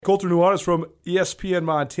Colter Nuanez from ESPN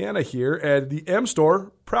Montana here, and the M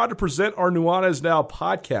Store, proud to present our Nuanez Now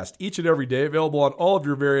podcast each and every day, available on all of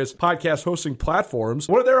your various podcast hosting platforms.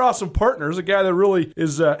 One of their awesome partners, a guy that really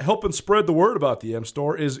is helping spread the word about the M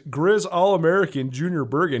Store, is Grizz All-American Junior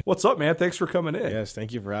Bergen. What's up, man? Thanks for coming in. Yes,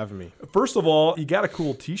 thank you for having me. First of all, you got a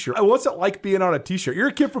cool t-shirt. What's it like being on a t-shirt? You're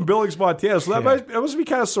a kid from Billings, Montana, so that must be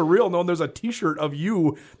kind of surreal knowing there's a t-shirt of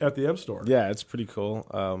you at the M Store. Yeah, it's pretty cool.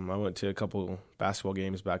 I went to a couple basketball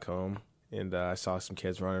games back home, and I saw some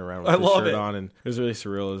kids running around with their shirt on, and it was really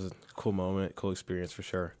surreal. It was a cool moment, cool experience for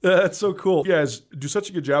sure. That's so cool. You guys do such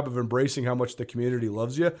a good job of embracing how much the community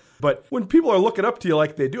loves you. But when people are looking up to you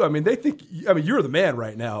like they do, they think, you're the man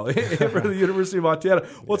right now for the University of Montana.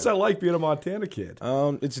 What's that like being a Montana kid?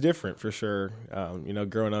 It's different for sure.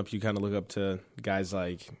 Growing up, you kind of look up to guys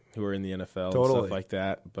like who are in the NFL and stuff like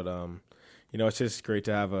that. But, it's just great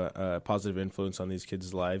to have a positive influence on these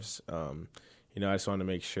kids' lives. I just want to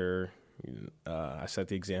make sure I set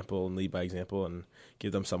the example and lead by example and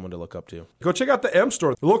give them someone to look up to. Go check out the M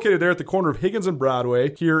Store. They're located there at the corner of Higgins and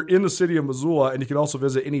Broadway here in the city of Missoula, and you can also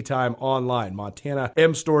visit anytime online,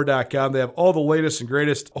 montanamstore.com. They have all the latest and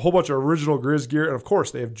greatest, a whole bunch of original Grizz gear, and of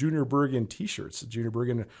course, they have Junior Bergen t-shirts. Junior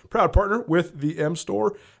Bergen, proud partner with the M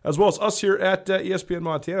Store, as well as us here at ESPN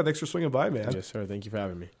Montana. Thanks for swinging by, man. Yes, sir. Thank you for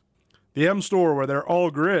having me. The M Store, where they're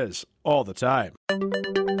all Grizz all the time.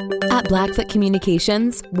 At Blackfoot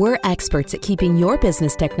Communications, we're experts at keeping your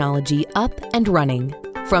business technology up and running.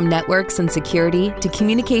 From networks and security to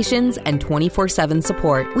communications and 24/7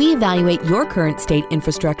 support, we evaluate your current state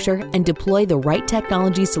infrastructure and deploy the right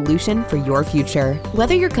technology solution for your future.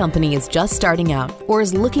 Whether your company is just starting out or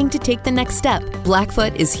is looking to take the next step,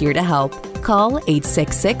 Blackfoot is here to help. Call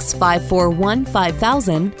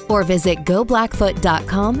 866-541-5000 or visit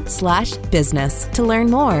goblackfoot.com/business to learn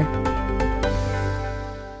more.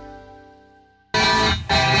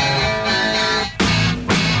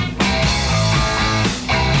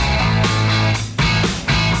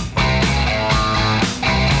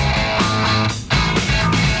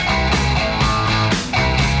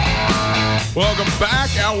 Welcome back,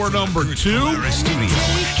 hour number 2. Studio.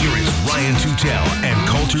 Here is Ryan Tutel and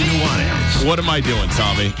Colter Nuanez. What am I doing,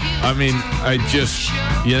 Tommy? I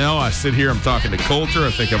sit here, I'm talking to Colter,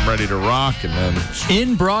 I think I'm ready to rock, and then...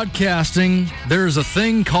 In broadcasting, there's a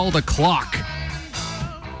thing called a clock.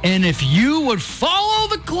 And if you would follow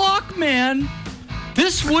the clock, man,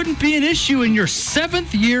 this wouldn't be an issue in your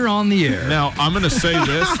 7th year on the air. Now, I'm going to say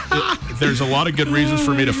this. There's a lot of good reasons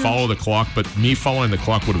for me to follow the clock, but me following the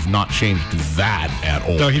clock would have not changed that at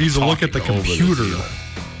all. No, he needs to look at the computer.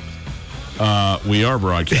 We are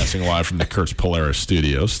broadcasting live from the Kurtz Polaris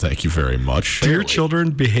studios. Thank you very much. Do your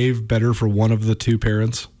children behave better for one of the two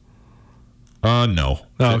parents? No.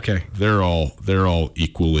 Oh, okay. They're all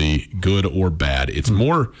equally good or bad. It's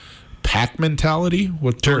more pack mentality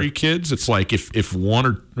with 3 kids. It's like if one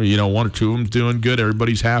or two of them doing good,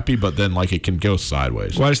 everybody's happy, but then it can go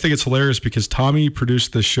sideways. Well, I just think it's hilarious because Tommy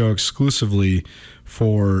produced this show exclusively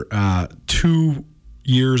for 2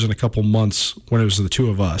 years and a couple months when it was the two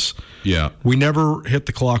of us. Yeah. We never hit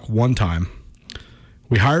the clock one time.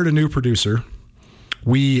 We hired a new producer.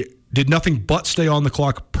 We did nothing but stay on the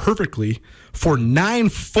clock perfectly for 9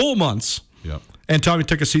 full months. Yeah. And Tommy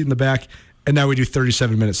took a seat in the back. And now we do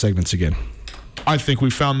 37-minute segments again. I think we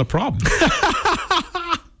found the problem.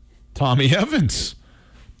 Tommy Evans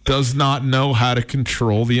does not know how to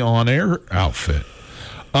control the on-air outfit.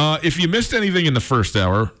 If you missed anything in the first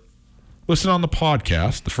hour, listen on the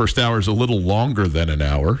podcast. The first hour is a little longer than an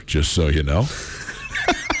hour, just so you know.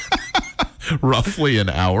 Roughly an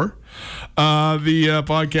hour. The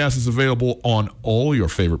podcast is available on all your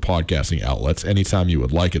favorite podcasting outlets anytime you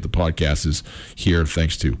would like it. The podcast is here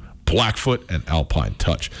thanks to Blackfoot and Alpine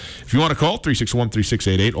Touch. If you want to call,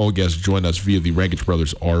 361-3688. All guests join us via the Rankage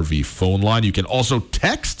Brothers RV phone line. You can also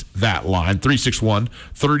text that line,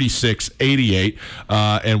 361-3688,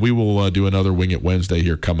 and we will do another Wing It Wednesday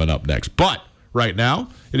here coming up next. But right now,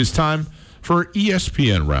 it is time for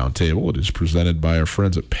ESPN Roundtable. It is presented by our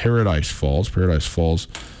friends at Paradise Falls. Paradise Falls,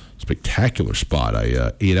 spectacular spot.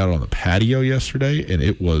 I ate out on the patio yesterday, and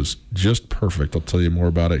it was just perfect. I'll tell you more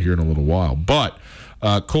about it here in a little while. But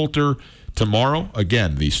Colter, tomorrow,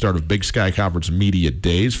 again, the start of Big Sky Conference Media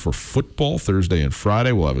Days for football, Thursday and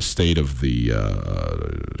Friday. We'll have a state of the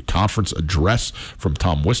conference address from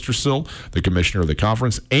Tom Wistrcill, the commissioner of the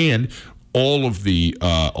conference, and all of the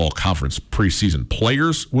all-conference preseason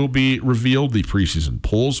players will be revealed. The preseason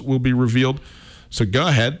polls will be revealed. So go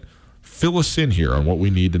ahead, fill us in here on what we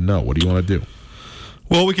need to know. What do you want to do?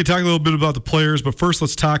 Well, we could talk a little bit about the players, but first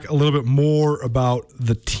let's talk a little bit more about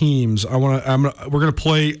the teams. We're gonna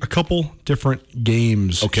play a couple different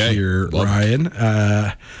games here, Ryan.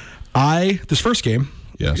 This first game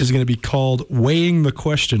is going to be called Weighing the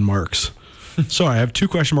Question Marks. So I have 2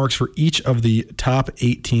 question marks for each of the top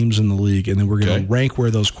 8 teams in the league, and then we're going to rank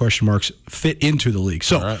where those question marks fit into the league.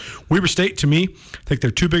 So Weber State, to me, I think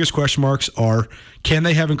their 2 biggest question marks are, can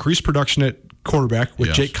they have increased production at quarterback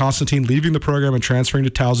with Jake Constantine leaving the program and transferring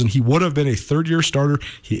to Towson? He would have been a third-year starter.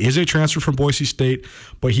 He is a transfer from Boise State,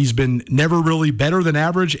 but he's been never really better than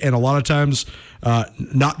average and a lot of times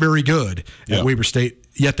not very good at Weber State.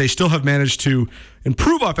 Yet they still have managed to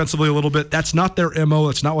improve offensively a little bit. That's not their MO.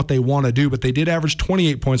 That's not what they want to do, but they did average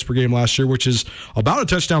 28 points per game last year, which is about a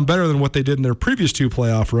touchdown better than what they did in their previous 2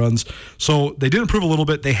 playoff runs. So they did improve a little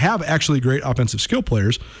bit. They have actually great offensive skill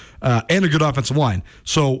players and a good offensive line.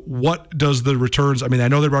 So what does the returns? I mean, I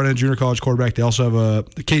know they brought in a junior college quarterback. They also have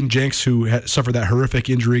Caden Jenks, who suffered that horrific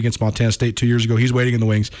injury against Montana State 2 years ago. He's waiting in the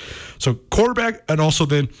wings. So quarterback, and also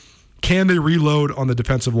then can they reload on the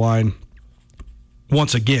defensive line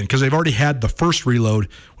once again, because they've already had the first reload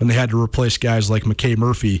when they had to replace guys like McKay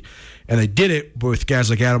Murphy, and they did it with guys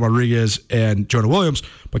like Adam Rodriguez and Jonah Williams,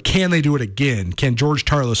 but can they do it again? Can George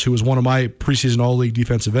Tarlas, who was one of my preseason all-league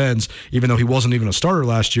defensive ends, even though he wasn't even a starter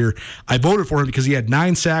last year, I voted for him because he had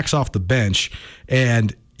 9 sacks off the bench,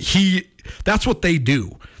 and that's what they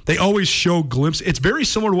do. They always show glimpses. It's very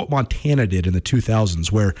similar to what Montana did in the 2000s,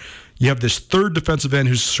 where you have this third defensive end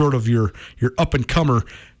who's sort of your up-and-comer.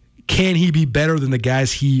 Can he be better than the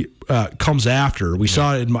guys he comes after? We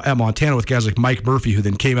saw it at Montana with guys like Mike Murphy, who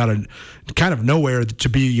then came out of kind of nowhere to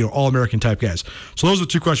be All-American type guys. So those are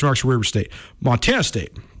the 2 question marks for Weber State. Montana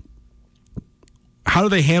State, how do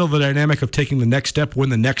they handle the dynamic of taking the next step when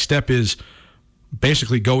the next step is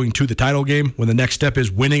basically going to the title game, when the next step is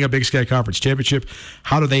winning a Big Sky Conference championship?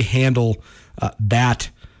 How do they handle that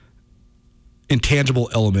intangible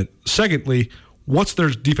element? Secondly, what's their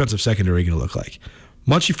defensive secondary going to look like?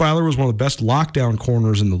 Munchie Filer was one of the best lockdown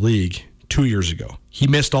corners in the league 2 years ago. He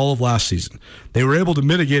missed all of last season. They were able to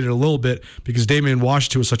mitigate it a little bit because Damian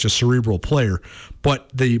Washington was such a cerebral player. But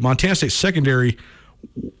the Montana State secondary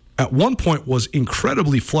at one point was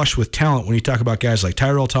incredibly flush with talent when you talk about guys like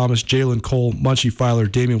Tyrell Thomas, Jalen Cole, Munchie Filer,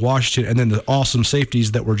 Damian Washington, and then the awesome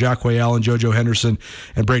safeties that were Jacquay Allen, JoJo Henderson,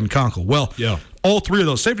 and Braden Conkle. Well, all 3 of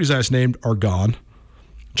those safeties I just named are gone.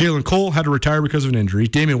 Jalen Cole had to retire because of an injury.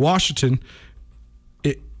 Damian Washington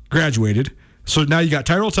graduated. So now you got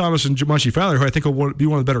Tyrell Thomas and Munchie Filer, who I think will be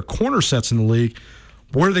one of the better corner sets in the league.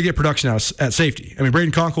 Where do they get production out at safety? I mean,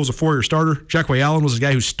 Braden Conkle was a 4-year starter. Jacquay Allen was a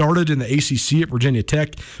guy who started in the ACC at Virginia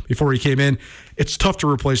Tech before he came in. It's tough to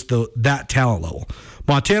replace that talent level.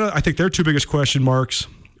 Montana, I think their 2 biggest question marks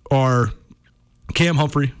are Cam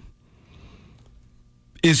Humphrey.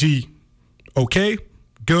 Is he okay,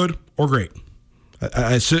 good, or great?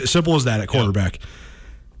 As simple as that at quarterback.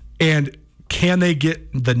 And can they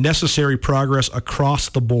get the necessary progress across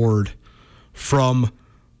the board from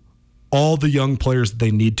all the young players that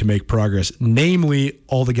they need to make progress, namely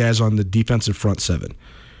all the guys on the defensive front 7?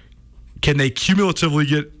 Can they cumulatively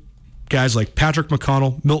get guys like Patrick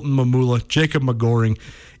McConnell, Milton Mamula, Jacob McGoring,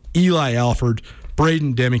 Eli Alford,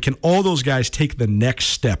 Braden Deming? Can all those guys take the next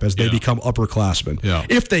step as they become upperclassmen?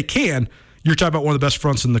 If they can, you're talking about one of the best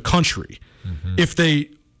fronts in the country. Mm-hmm. If they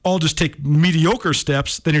all just take mediocre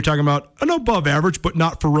steps, then you're talking about an above average but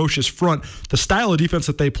not ferocious front. The style of defense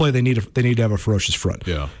that they play, they need to have a ferocious front.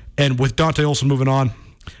 And with Dante Olson moving on,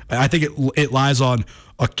 I think it lies on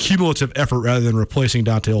a cumulative effort rather than replacing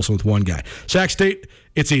Dante Olson with one guy. Sac State,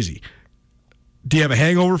 it's easy. Do you have a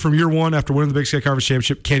hangover from year 1 after winning the Big Sky Conference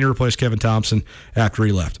Championship? Can you replace Kevin Thompson after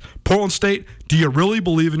he left? Portland State, do you really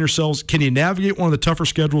believe in yourselves? Can you navigate one of the tougher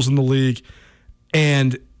schedules in the league?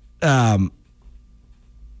 And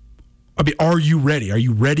are you ready? Are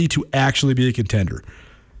you ready to actually be a contender?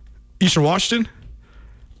 Eastern Washington,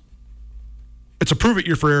 it's a prove-it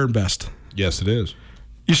year for Aaron Best. Yes, it is.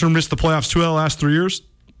 Eastern missed the playoffs 2 out of the last 3 years.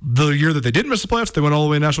 The year that they didn't miss the playoffs, they went all the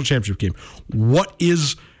way to the national championship game. What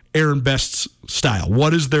is Aaron Best's style?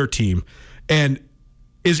 What is their team? And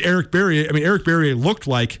is Eric Berrier? I mean, Eric Berrier looked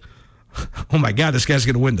like, oh my God, this guy's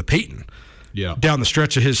going to win the Peyton. Down the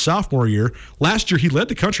stretch of his sophomore year. Last year, he led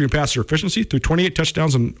the country in passer efficiency through 28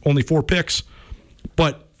 touchdowns and only 4 picks.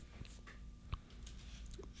 But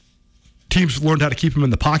teams learned how to keep him in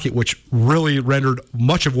the pocket, which really rendered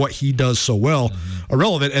much of what he does so well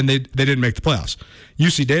irrelevant, and they didn't make the playoffs.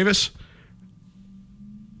 UC Davis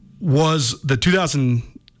was the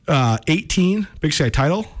 2018 Big Sky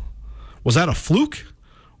title. Was that a fluke,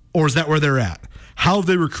 or is that where they're at? how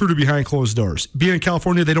they recruited behind closed doors. Being in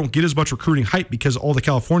California, they don't get as much recruiting hype because all the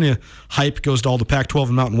California hype goes to all the Pac-12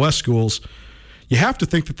 and Mountain West schools. You have to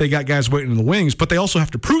think that they got guys waiting in the wings, but they also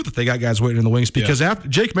have to prove that they got guys waiting in the wings because after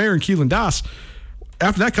Jake Mayer and Keelan Doss,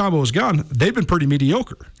 after that combo was gone, they've been pretty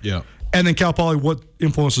mediocre. Yeah. And then Cal Poly, what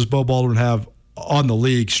influence does Bo Baldwin have on the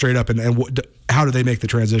league straight up, and how do they make the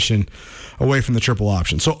transition away from the triple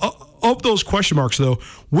option? So of those question marks, though,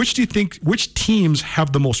 which teams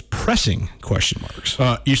have the most pressing question marks?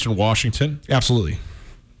 Eastern Washington. Absolutely.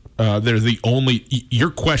 They're the only. Your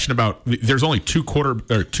question about there's only two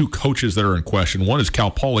coaches that are in question. One is Cal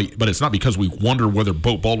Poly, but it's not because we wonder whether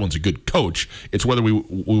Bo Baldwin's a good coach. It's whether we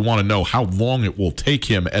want to know how long it will take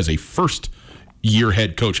him as a first-year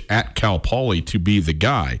head coach at Cal Poly to be the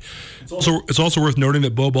guy. It's also worth noting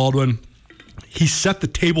that Bo Baldwin, he set the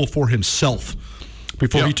table for himself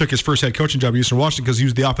before he took his first head coaching job at Eastern Washington because he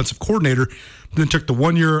was the offensive coordinator, then took the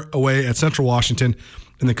 1 year away at Central Washington,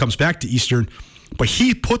 and then comes back to Eastern. But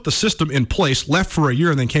he put the system in place, left for a year,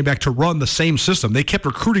 and then came back to run the same system. They kept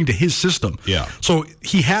recruiting to his system. Yeah. So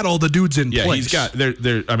he had all the dudes in place. He's got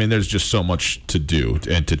there. I mean, there's just so much to do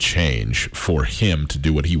and to change for him to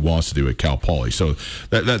do what he wants to do at Cal Poly. So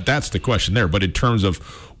that's the question there. But in terms of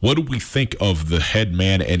what do we think of the head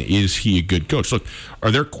man and is he a good coach? Look,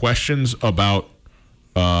 are there questions about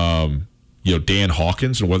Dan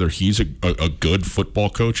Hawkins and whether he's a good football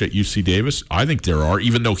coach at UC Davis? I think there are,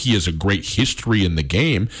 even though he has a great history in the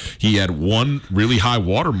game. He had one really high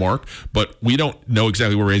watermark, but we don't know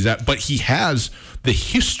exactly where he's at. But he has the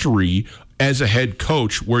history as a head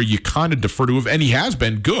coach where you kind of defer to him, and he has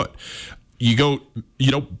been good. You go,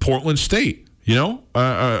 Portland State,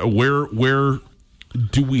 where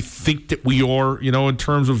do we think that we are, in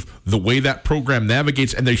terms of the way that program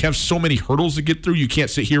navigates? And they have so many hurdles to get through. You can't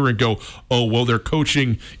sit here and go, oh, well, their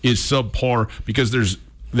coaching is subpar, because there's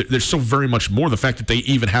so very much more. The fact that they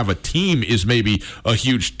even have a team is maybe a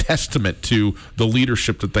huge testament to the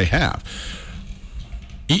leadership that they have.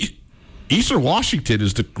 Eastern Washington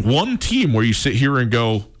is the one team where you sit here and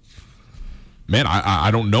go, man, I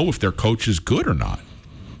don't know if their coach is good or not,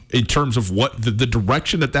 in terms of what the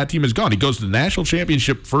direction that team has gone. He goes to the national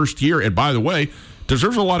championship first year, and by the way,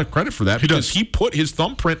 deserves a lot of credit for that because he put his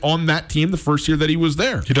thumbprint on that team the first year that he was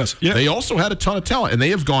there. He does. Yeah. They also had a ton of talent, and they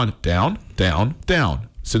have gone down, down, down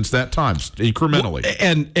since that time, incrementally.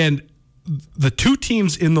 Well, and the two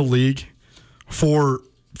teams in the league for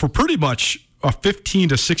pretty much a 15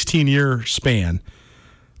 to 16 year span,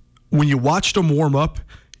 when you watched them warm up,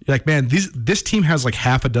 you're like, man, this team has like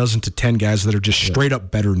half a dozen to 10 guys that are just straight up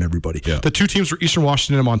better than everybody. Yeah. The two teams were Eastern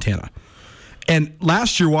Washington and Montana. And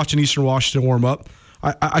last year, watching Eastern Washington warm up,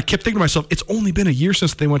 I kept thinking to myself, it's only been a year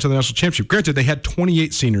since they went to the national championship. Granted, they had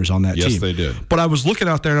 28 seniors on that team. Yes, they did. But I was looking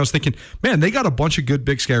out there and I was thinking, man, they got a bunch of good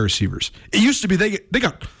Big Sky receivers. It used to be they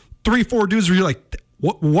got 3-4 dudes where you're like,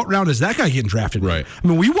 what round is that guy getting drafted? Right. I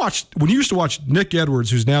mean, when you used to watch Nick Edwards,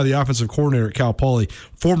 who's now the offensive coordinator at Cal Poly,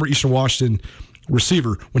 former Eastern Washington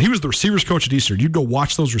receiver, when he was the receivers coach at Eastern, you'd go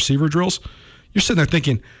watch those receiver drills. You're sitting there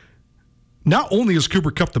thinking, not only is Cooper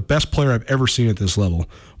Kupp the best player I've ever seen at this level,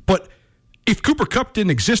 but if Cooper Kupp didn't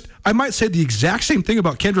exist, I might say the exact same thing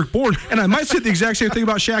about Kendrick Bourne, and I might say the exact same thing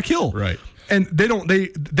about Shaq Hill. Right. And they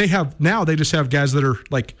just have guys that are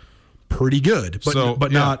like pretty good,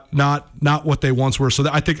 but not what they once were. So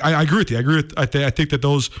I think I agree with you. I think that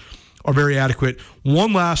those are very adequate.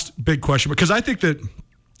 One last big question, because I think that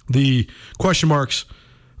the question marks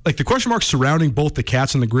surrounding both the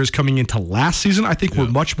Cats and the Grizz coming into last season, I think were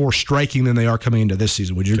much more striking than they are coming into this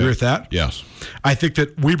season. Would you agree with that? Yes. I think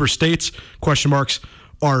that Weber State's question marks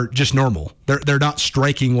are just normal. They're not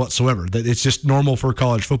striking whatsoever. It's just normal for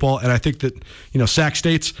college football. And I think that, Sac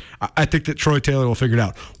State's, I think that Troy Taylor will figure it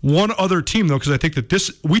out. One other team, though, because I think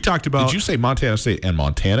that we talked about. Did you say Montana State and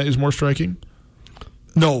Montana is more striking?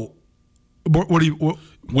 No.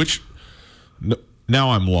 Which? No,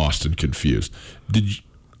 now I'm lost and confused.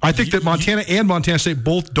 I think that Montana and Montana State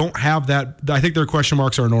both don't have that. I think their question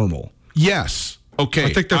marks are normal. Yes. Okay.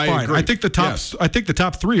 I think they're fine. Agree. I think the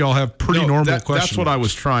top three all have pretty normal question marks. That's what I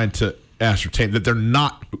was trying to ascertain, that they're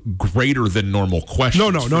not greater than normal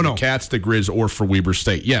questions. No. The Cats, the Grizz, or for Weber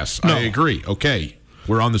State. Yes, I agree. Okay.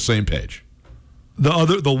 We're on the same page.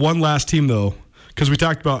 The one last team, though, because we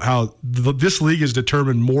talked about how this league is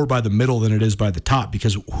determined more by the middle than it is by the top,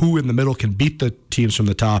 because who in the middle can beat the teams from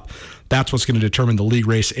the top, that's what's going to determine the league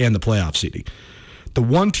race and the playoff seeding. The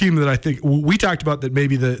one team that I think we talked about that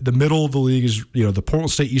maybe the middle of the league is, the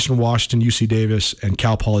Portland State, Eastern Washington, UC Davis, and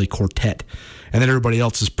Cal Poly quartet. And then everybody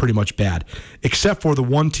else is pretty much bad, except for the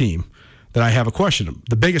one team that I have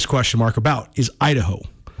the biggest question mark about is Idaho.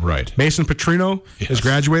 Right. Mason Petrino has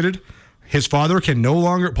graduated. his father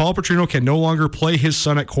Paul Petrino can no longer play his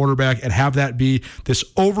son at quarterback and have that be this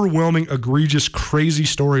overwhelming, egregious, crazy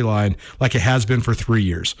storyline like it has been for 3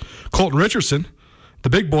 years. Colton Richardson, the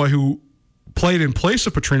big boy who played in place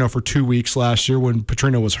of Petrino for 2 weeks last year when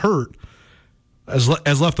Petrino was hurt, has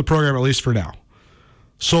left the program, at least for now.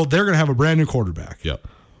 So they're going to have a brand new quarterback. Yep.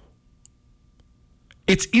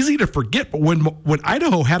 It's easy to forget, but when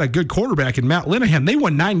Idaho had a good quarterback in Matt Linehan, they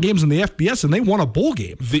won 9 games in the FBS and they won a bowl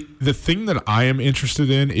game. The thing that I am interested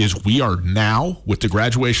in is we are now, with the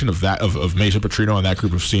graduation of Mason Petrino and that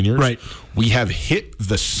group of seniors, right, we have hit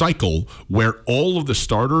the cycle where all of the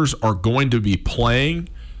starters are going to be playing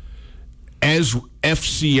as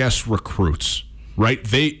FCS recruits. Right?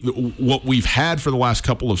 What we've had for the last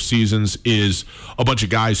couple of seasons is a bunch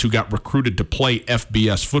of guys who got recruited to play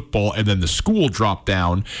FBS football, and then the school dropped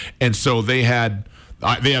down, and so they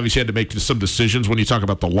obviously had to make some decisions when you talk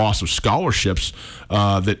about the loss of scholarships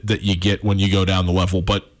that you get when you go down the level.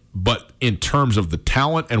 But in terms of the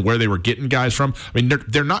talent and where they were getting guys from, I mean,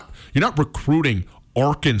 you're not recruiting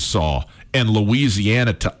Arkansas and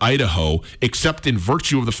Louisiana to Idaho, except in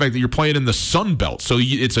virtue of the fact that you're playing in the Sun Belt. So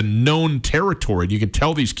it's a known territory. And you can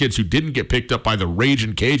tell these kids who didn't get picked up by the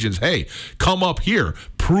Ragin' Cajuns, hey, come up here,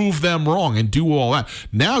 prove them wrong, and do all that.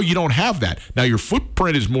 Now you don't have that. Now your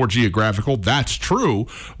footprint is more geographical. That's true.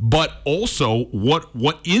 But also, what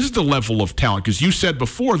is the level of talent? Because you said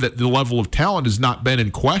before that the level of talent has not been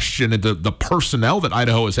in question, and the personnel that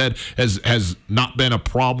Idaho has had has not been a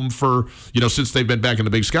problem for, since they've been back in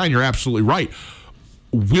the Big Sky, and you're absolutely right.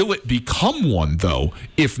 Will it become one, though,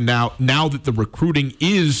 if now that the recruiting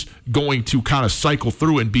is going to kind of cycle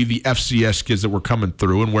through and be the FCS kids that were coming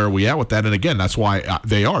through, and where are we at with that? And again, that's why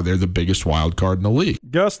they're the biggest wild card in the league.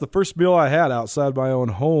 Gus, the first meal I had outside my own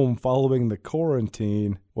home following the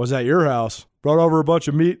quarantine was at your house. Brought over a bunch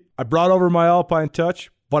of meat. I brought over my Alpine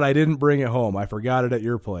Touch, but I didn't bring it home. I forgot it at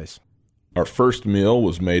your place. Our first meal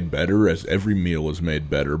was made better, as every meal is made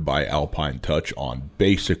better, by Alpine Touch on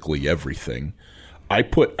basically everything. I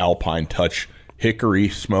put Alpine Touch Hickory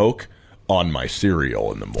Smoke on my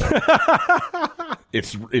cereal in the morning.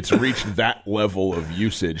 It's reached that level of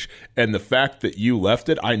usage. And the fact that you left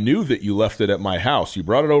it, I knew that you left it at my house. You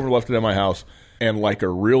brought it over, left it at my house, and like a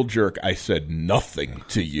real jerk, I said nothing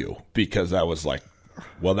to you because I was like,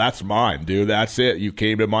 well, that's mine, dude. That's it. You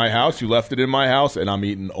came to my house, you left it in my house, and I'm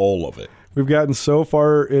eating all of it. We've gotten so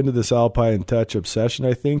far into this Alpine Touch obsession,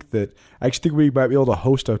 I think, that I actually think we might be able to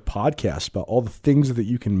host a podcast about all the things that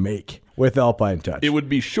you can make with Alpine Touch. It would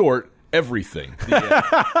be short, everything.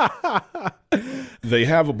 They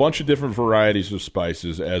have a bunch of different varieties of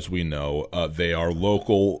spices, as we know. They are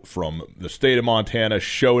local from the state of Montana.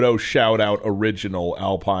 Shoto, shout out, original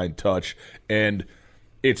Alpine Touch. And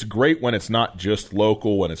it's great when it's not just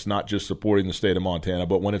local, when it's not just supporting the state of Montana,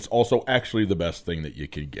 but when it's also actually the best thing that you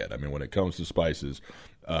can get. I mean, when it comes to spices,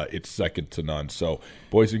 it's second to none. So,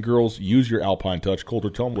 boys and girls, use your Alpine Touch.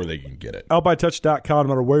 Coulter, tell them where they can get it. AlpineTouch.com, no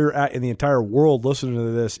matter where you're at in the entire world listening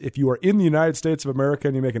to this, if you are in the United States of America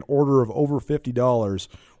and you make an order of over $50,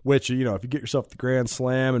 which, if you get yourself the Grand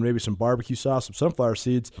Slam and maybe some barbecue sauce, some sunflower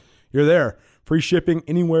seeds, you're there. Free shipping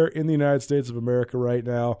anywhere in the United States of America right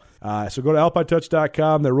now. So go to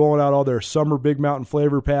AlpineTouch.com. They're rolling out all their summer Big Mountain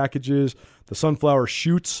flavor packages. The sunflower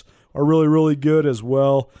shoots are really, really good as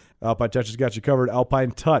well. Alpine Touch has got you covered.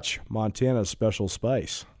 Alpine Touch, Montana's special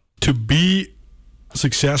spice. To be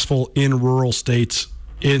successful in rural states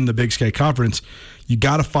in the Big Sky Conference, you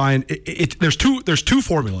got to find there's two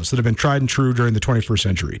formulas that have been tried and true during the 21st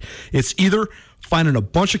century. It's either finding a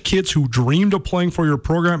bunch of kids who dreamed of playing for your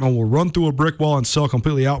program and will run through a brick wall and sell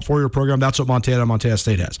completely out for your program. That's what Montana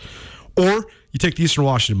State has. Or you take the Eastern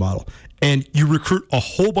Washington model and you recruit a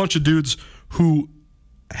whole bunch of dudes who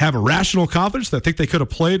have a rational confidence that think they could have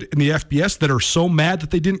played in the FBS, that are so mad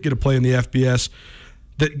that they didn't get to play in the FBS,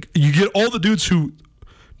 that you get all the dudes who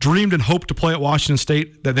dreamed and hoped to play at Washington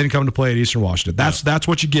State that then come to play at Eastern Washington. That's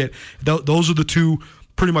what you get. Those are the two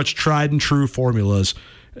pretty much tried and true formulas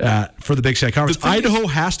for the Big Sky Conference. Idaho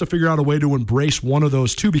has to figure out a way to embrace one of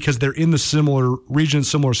those two because they're in the similar region,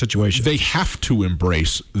 similar situation. They have to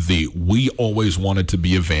embrace we always wanted to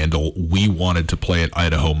be a Vandal. We wanted to play at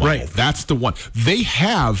Idaho model. Right. That's the one. They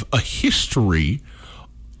have a history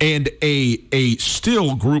and a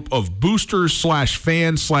still group of boosters /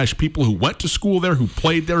 fans / people who went to school there, who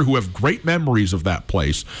played there, who have great memories of that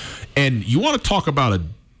place. And you want to talk about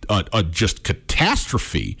a just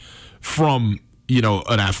catastrophe from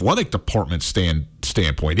an athletic department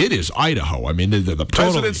standpoint, it is Idaho. I mean, the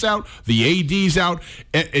president's out, the AD's out.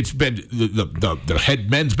 It's been the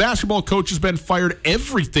head men's basketball coach has been fired.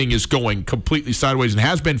 Everything is going completely sideways and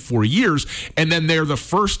has been for years. And then they're the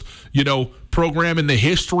first, program in the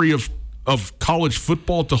history of college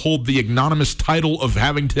football to hold the ignominious title of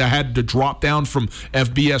had to drop down from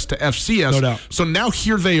FBS to FCS. No doubt. So now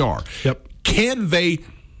here they are. Yep. Can they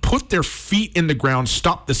put their feet in the ground,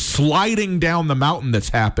 stop the sliding down the mountain that's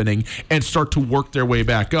happening, and start to work their way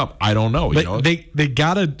back up? I don't know. They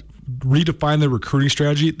got to redefine their recruiting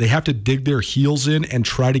strategy. They have to dig their heels in and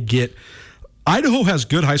try to get – Idaho has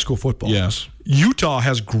good high school football. Yes. Utah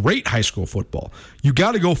has great high school football. You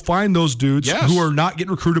got to go find those dudes who are not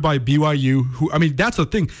getting recruited by BYU. That's the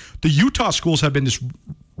thing. The Utah schools have been just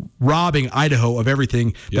robbing Idaho of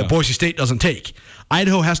everything that Boise State doesn't take.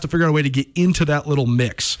 Idaho has to figure out a way to get into that little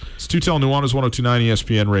mix. It's Tutel Nuanez, 102.9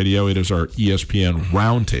 ESPN Radio. It is our ESPN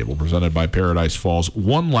Roundtable presented by Paradise Falls.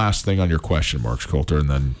 One last thing on your question marks, Colter, and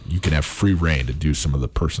then you can have free reign to do some of the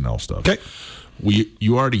personnel stuff. Okay.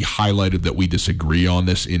 You already highlighted that we disagree on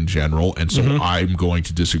this in general, and so I'm going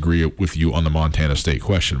to disagree with you on the Montana State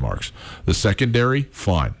question marks. The secondary,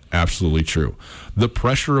 fine, absolutely true. The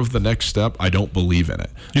pressure of the next step, I don't believe in it.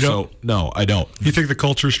 You don't? So, no, I don't. You think the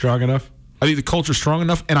culture is strong enough? I think the culture is strong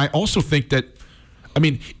enough, and I also think that,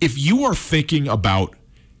 if you are thinking about,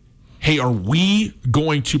 hey, are we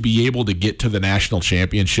going to be able to get to the national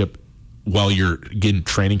championship while you're getting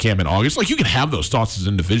training camp in August? Like, you can have those thoughts as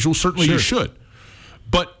individuals. Certainly you should.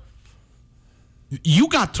 But you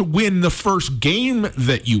got to win the first game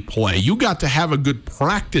that you play. You got to have a good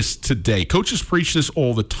practice today. Coaches preach this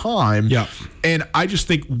all the time. Yeah. And I just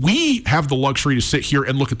think we have the luxury to sit here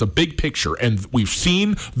and look at the big picture. And we've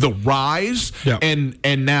seen the rise and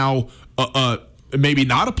now maybe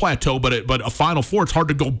not a plateau, but a Final Four. It's hard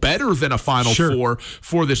to go better than a Final Four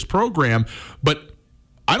for this program. But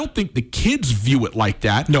I don't think the kids view it like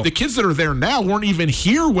that. No. The kids that are there now weren't even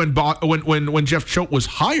here when Jeff Choate was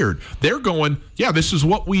hired. They're going, this is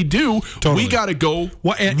what we do. Totally. We got to go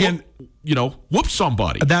whoop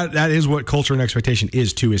somebody. That is what culture and expectation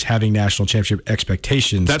is, too, is having national championship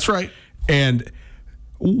expectations. That's right. And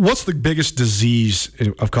what's the biggest disease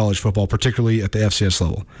of college football, particularly at the FCS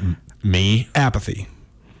level? Me? Apathy.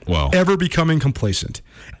 Well, ever becoming complacent,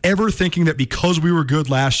 ever thinking that because we were good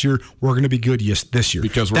last year, we're going to be good this year.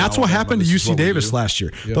 Because that's what happened to UC Davis last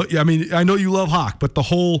year. Yep. But I know you love Hawk, but the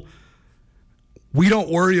whole we don't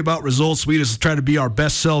worry about results. We just try to be our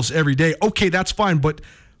best selves every day. Okay, that's fine, but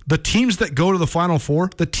the teams that go to the Final Four,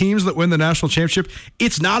 the teams that win the national championship,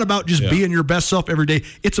 it's not about just being your best self every day.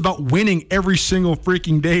 It's about winning every single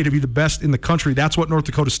freaking day to be the best in the country. That's what North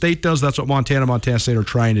Dakota State does. That's what Montana State are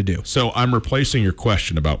trying to do. So I'm replacing your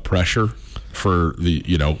question about pressure for the,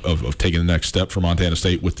 of taking the next step for Montana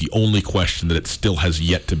State with the only question that it still has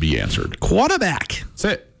yet to be answered. Quarterback. That's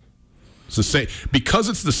it. It's the same, because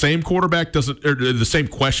it's the same quarterback the same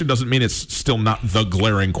question doesn't mean it's still not the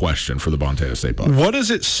glaring question for the Montana State Bucs. What does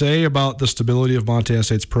it say about the stability of Montana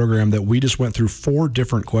State's program that we just went through 4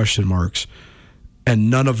 different question marks and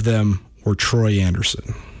none of them were Troy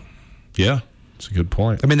Anderson? Yeah, that's a good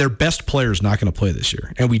point. Their best player is not going to play this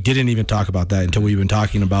year, and we didn't even talk about that until we've been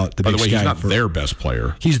talking about the By Big the way, Sky. he's not their best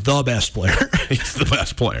player. He's the best player. He's the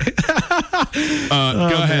best player.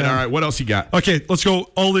 Go ahead. All right, what else you got? Okay, let's go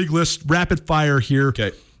all league list, rapid fire here.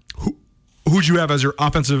 Okay. Who'd you have as your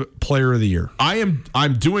offensive player of the year? I'm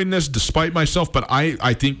doing this despite myself, but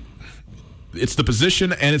I think it's the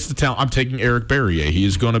position and it's the talent. I'm taking Eric Barrier. He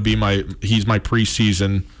is going to be he's my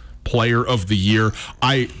preseason player of the year.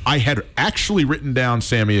 I had actually written down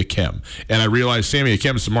Sammy Akem, and I realized Sammy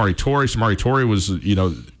Akem is Samari Torrey. Samari Torrey was,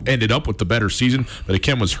 ended up with the better season, but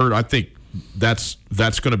Akem was hurt. I think that's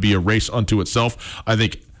going to be a race unto itself. I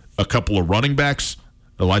think a couple of running backs,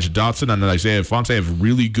 Elijah Dotson and Isaiah Fonse, have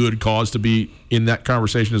really good cause to be in that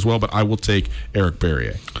conversation as well, but I will take Eric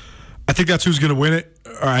Barrier. I think that's who's going to win it.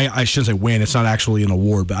 Or I shouldn't say win. It's not actually an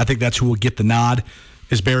award, but I think that's who will get the nod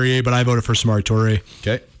is Barrier, but I voted for Samari Torrey.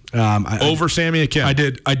 Okay. Over Sammy Akem.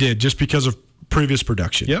 I did, just because of previous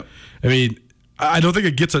production. Yep. I don't think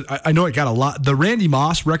it gets I know it got a lot. The Randy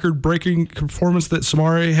Moss record-breaking performance that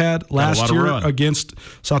Samari had last year against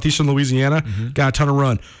Southeastern Louisiana got a ton of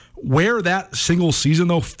run. Where that single season,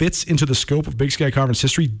 though, fits into the scope of Big Sky Conference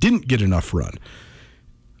history, didn't get enough run.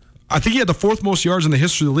 I think he had the 4th most yards in the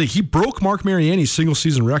history of the league. He broke Mark Mariani's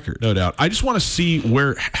single-season record. No doubt. I just want to see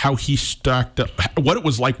how he stacked up, what it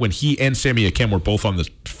was like when he and Sammy Akem were both on the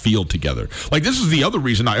field together. Like, this is the other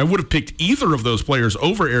reason I would have picked either of those players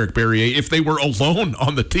over Eric Barrier if they were alone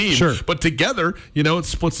on the team. Sure. But together, it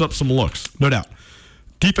splits up some looks. No doubt.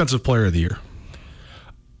 Defensive player of the year.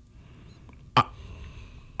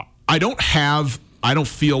 I don't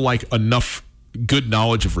feel like enough good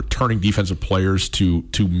knowledge of returning defensive players to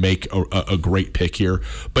make a great pick here.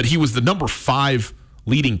 But he was the number 5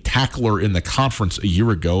 leading tackler in the conference a year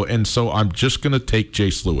ago, and so I'm just going to take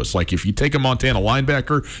Jace Lewis. Like, if you take a Montana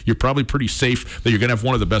linebacker, you're probably pretty safe that you're going to have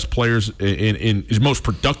one of the best players in his most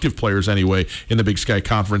productive players anyway in the Big Sky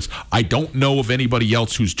Conference. I don't know of anybody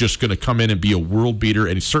else who's just going to come in and be a world beater,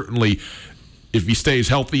 and certainly, if he stays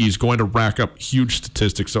healthy, he's going to rack up huge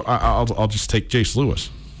statistics. So I'll just take Jace Lewis.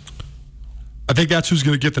 I think that's who's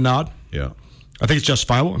going to get the nod. Yeah. I think it's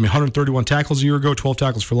justifiable. I mean, 131 tackles a year ago, 12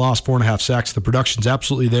 tackles for loss, 4.5 sacks. The production's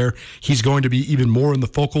absolutely there. He's going to be even more a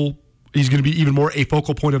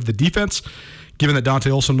focal point of the defense, given that Dante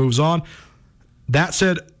Olson moves on. That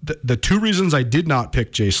said, the 2 reasons I did not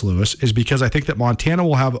pick Jace Lewis is because I think that Montana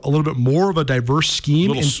will have a little bit more of a diverse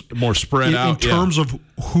scheme, more spread out in terms of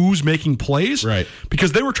who's making plays. Right.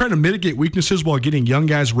 Because they were trying to mitigate weaknesses while getting young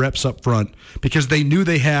guys reps up front because they knew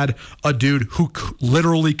they had a dude who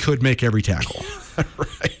literally could make every tackle.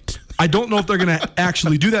 Right. I don't know if they're going to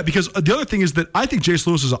actually do that because the other thing is that I think Jace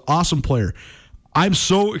Lewis is an awesome player. I'm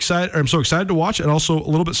so excited to watch and also a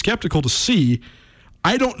little bit skeptical to see.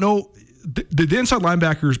 I don't know. The inside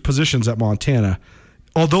linebackers positions at Montana,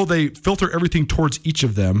 although they filter everything towards each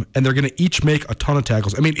of them, and they're going to each make a ton of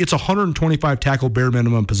tackles. I mean, it's a 125 tackle bare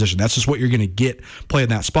minimum position. That's just what you're going to get playing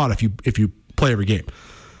that spot if you play every game.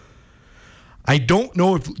 I don't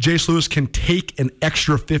know if Jace Lewis can take an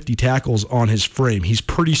extra 50 tackles on his frame. He's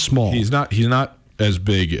pretty small. He's not as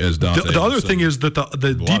big as Dante. The other thing is that a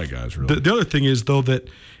lot of guys really. The other thing is though that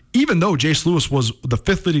even though Jace Lewis was the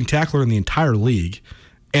 5th leading tackler in the entire league,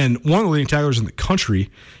 and one of the leading tacklers in the country,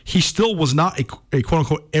 he still was not a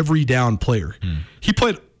quote-unquote every down player. He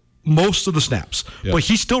played most of the snaps, but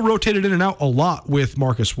he still rotated in and out a lot with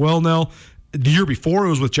Marcus Wellnell. The year before, it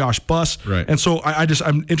was with Josh Buss. Right. And so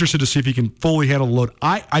I'm interested to see if he can fully handle the load.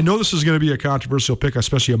 I know this is going to be a controversial pick,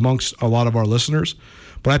 especially amongst a lot of our listeners,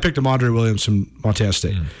 but I picked Amandre Williams from Montana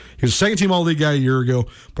State. He was a second-team All-League guy a year ago,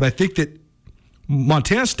 but I think that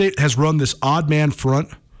Montana State has run this odd-man front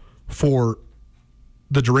for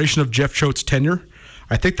the duration of Jeff Choate's tenure.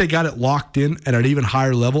 I think they got it locked in at an even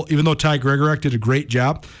higher level. Even though Ty Gregorak did a great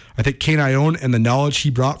job, I think Kane Ione and the knowledge he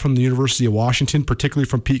brought from the University of Washington, particularly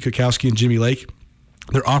from Pete Kukowski and Jimmy Lake,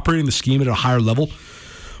 they're operating the scheme at a higher level.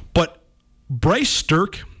 But Bryce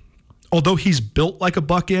Sterk, although he's built like a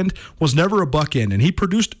buck end, was never a buck end, and he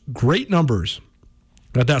produced great numbers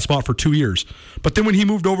at that spot for 2 years. But then when he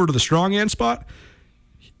moved over to the strong end spot,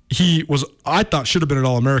 he was, I thought, should have been an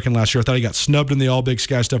All-American last year. I thought he got snubbed in the All-Big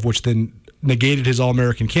Sky stuff, which then negated his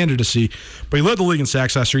All-American candidacy. But he led the league in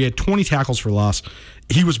sacks last year. He had 20 tackles for loss.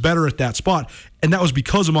 He was better at that spot, and that was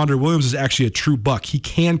because Amandre Williams is actually a true buck. He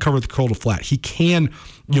can cover the curl to flat. He can,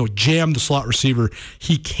 jam the slot receiver.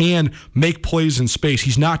 He can make plays in space.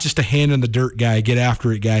 He's not just a hand in the dirt guy, get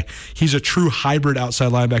after it guy. He's a true hybrid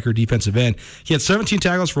outside linebacker defensive end. He had 17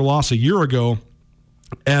 tackles for loss a year ago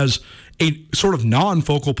as a sort of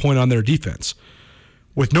non-focal point on their defense.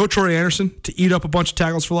 With no Troy Anderson to eat up a bunch of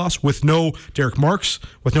tackles for loss, with no Derek Marks,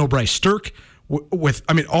 with no Bryce Sterk,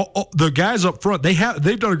 all the guys up front,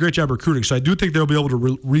 they've done a great job recruiting. So I do think they'll be able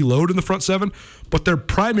to reload in the front seven. But their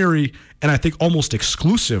primary and I think almost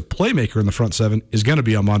exclusive playmaker in the front seven is going to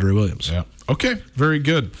be Amandre Williams. Yeah. Okay. Very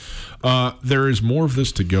good. There is more of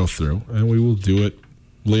this to go through, and we will do it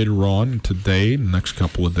later on today, next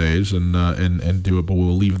couple of days, and do it. But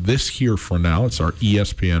we'll leave this here for now. It's our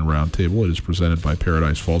ESPN Roundtable. It is presented by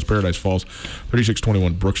Paradise Falls. Paradise Falls,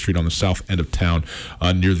 3621 Brook Street on the south end of town,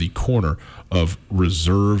 near the corner of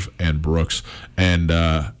Reserve and Brooks. And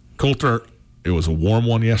Coulter, it was a warm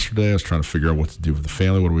one yesterday. I was trying to figure out what to do with the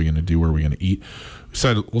family. What are we going to do? Where are we going to eat? We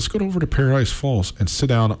said, let's go over to Paradise Falls and sit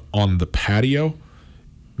down on the patio.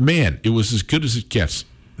 Man, it was as good as it gets.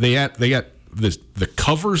 They got the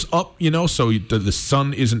covers up, so the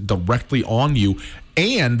sun isn't directly on you,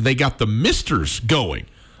 and they got the misters going.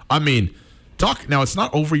 I mean, now it's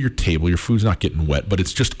not over your table, your food's not getting wet, but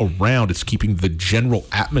it's just around. It's keeping the general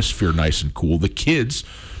atmosphere nice and cool. The kids,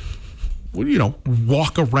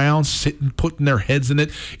 walk around, sitting, putting their heads in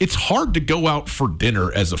it. It's hard to go out for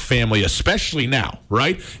dinner as a family, especially now,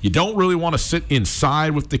 right? You don't really want to sit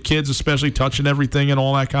inside with the kids, especially touching everything and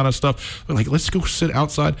all that kind of stuff. But let's go sit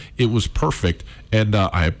outside. It was perfect, and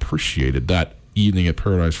I appreciated that evening at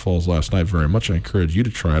Paradise Falls last night very much. I encourage you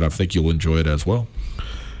to try it. I think you'll enjoy it as well.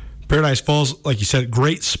 Paradise Falls, like you said,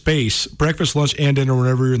 great space. Breakfast, lunch, and dinner,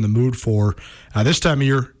 whenever you're in the mood for. This time of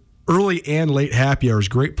year, early and late happy hours,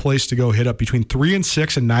 great place to go hit up between 3 and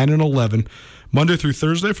 6 and 9 and 11, Monday through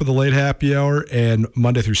Thursday for the late happy hour, and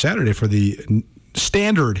Monday through Saturday for the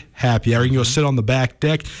standard happy hour. You can go sit on the back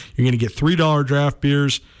deck. You're going to get $3 draft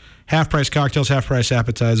beers, half-price cocktails, half-price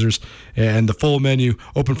appetizers, and the full menu.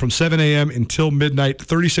 Open from 7 a.m. until midnight.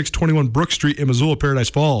 3621 Brook Street in Missoula, Paradise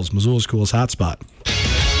Falls, Missoula's coolest hotspot.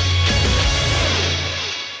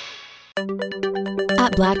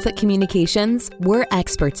 At Blackfoot Communications, we're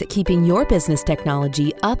experts at keeping your business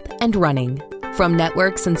technology up and running. From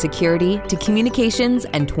networks and security to communications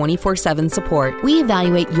and 24/7 support, we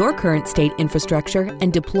evaluate your current state infrastructure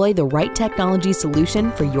and deploy the right technology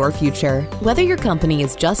solution for your future. Whether your company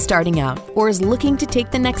is just starting out or is looking to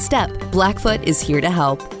take the next step, Blackfoot is here to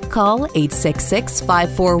help. Call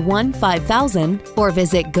 866-541-5000 or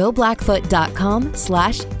visit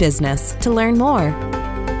goblackfoot.com/business to learn more.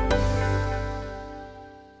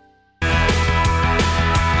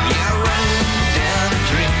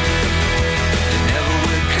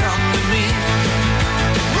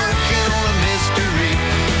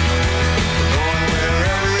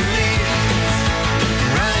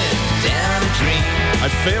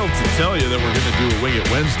 Failed to tell you that we're going to do a Wing It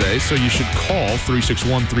Wednesday, so you should call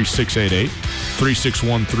 361-3688,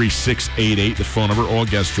 361-3688, the phone number. All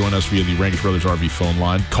guests join us via the Rankish Brothers RV phone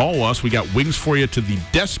line. Call us. We got wings for you to the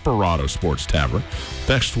Desperado Sports Tavern.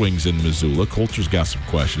 Best wings in Missoula. Coulter's got some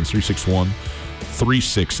questions.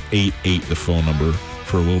 361-3688, the phone number,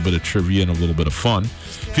 for a little bit of trivia and a little bit of fun.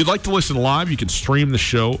 If you'd like to listen live, you can stream the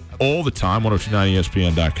show all the time,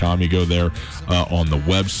 1029ESPN.com. You go there on the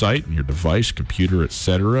website, and your device, computer,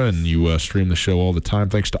 etc., and you stream the show all the time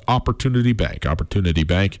thanks to Opportunity Bank. Opportunity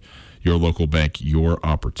Bank, your local bank, your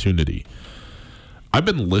opportunity. I've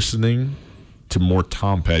been listening to more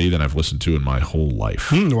Tom Petty than I've listened to in my whole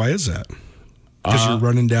life. Why is that? Because you're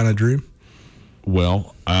running down a dream?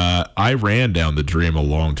 Well, I ran down the dream a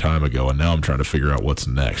long time ago, and now I'm trying to figure out what's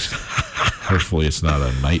next. Hopefully it's not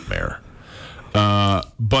a nightmare.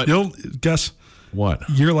 But you'll guess what?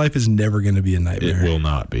 Your life is never going to be a nightmare. It will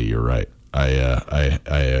not be. You're right. I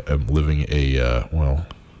am living a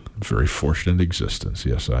very fortunate existence.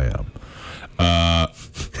 Yes, I am. I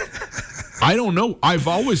don't know. I've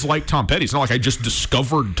always liked Tom Petty. It's not like I just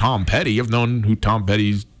discovered Tom Petty. I've known who Tom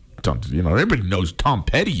Petty's. Everybody knows Tom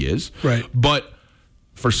Petty is. Right. But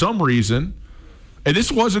for some reason, and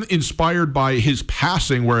this wasn't inspired by his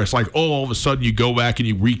passing where it's like, all of a sudden you go back and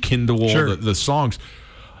you rekindle all the songs.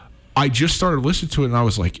 I just started listening to it and I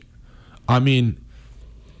was like, an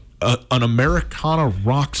Americana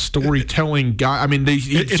rock storytelling guy. I mean,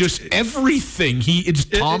 it's just everything. It's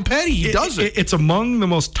Tom Petty. He does it. It's among the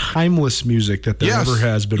most timeless music that there ever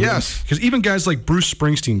has been. Yes. Because even guys like Bruce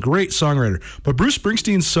Springsteen, great songwriter, but Bruce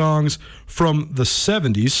Springsteen's songs from the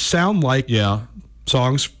 70s sound like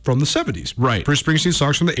songs from the 70s. Right. Bruce Springsteen's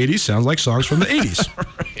songs from the 80s sound like songs from the 80s.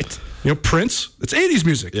 Right. Prince, it's 80s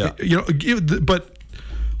music. Yeah. But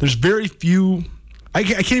there's very few. I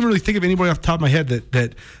can't even really think of anybody off the top of my head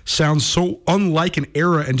that sounds so unlike an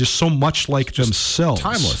era and just so much like themselves.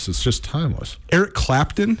 Timeless. It's just timeless. Eric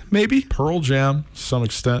Clapton, maybe? Pearl Jam, to some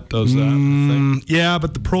extent, does that. I think. Yeah,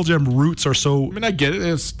 but the Pearl Jam roots are so... I mean, I get it.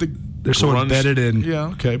 It's the they're so embedded in...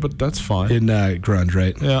 Yeah, okay, but that's fine. In grunge,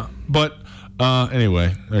 right? Yeah. But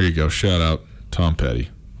anyway, there you go. Shout out Tom Petty.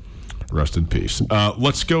 Rest in peace.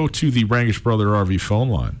 Let's go to the Rankish Brother RV phone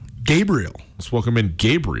line. Gabriel. Let's welcome in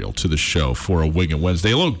Gabriel to the show for a Wing It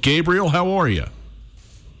Wednesday. Hello, Gabriel. How are you?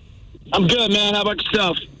 I'm good, man. How about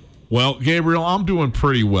yourself? Well, Gabriel, I'm doing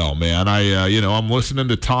pretty well, man. I'm listening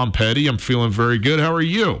to Tom Petty. I'm feeling very good. How are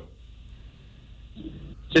you?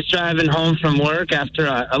 Just driving home from work after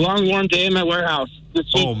a long, warm day in my warehouse.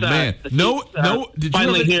 Oh, man. No. Did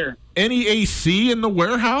finally you have here. Any AC in the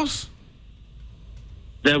warehouse?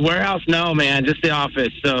 The warehouse, no, man. Just the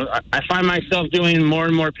office. So I find myself doing more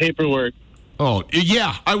and more paperwork. Oh,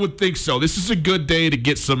 yeah, I would think so. This is a good day to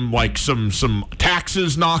get some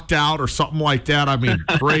taxes knocked out or something like that. I mean,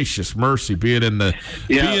 gracious mercy, being in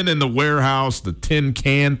the warehouse, the tin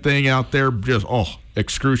can thing out there, just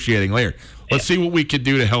excruciating later. Let's see what we can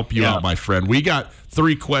do to help you out, my friend. We got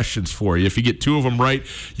 3 questions for you. If you get 2 of them right,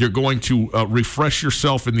 you're going to refresh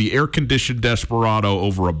yourself in the air-conditioned Desperado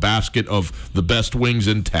over a basket of the best wings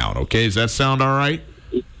in town. Okay, does that sound all right?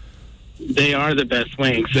 They are the best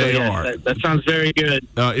wings. They are. That sounds very good.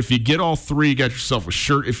 If you get all 3, you got yourself a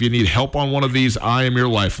shirt. If you need help on one of these, I am your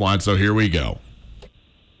lifeline. So here we go.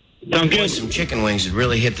 Sound good. Boy, some chicken wings that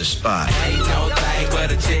really hit the spot.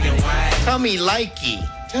 Tell me likey.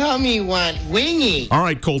 Tell me what wingy. All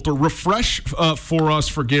right, Coulter, refresh for us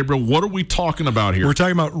for Gabriel. What are we talking about here? We're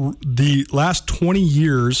talking about the last 20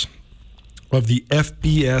 years of the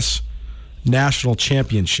FBS National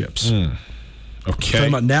Championships. Okay. We're talking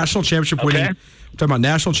about national championship winning. We're talking about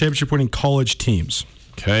national championship winning college teams.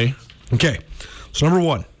 Okay. So number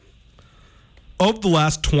one, of the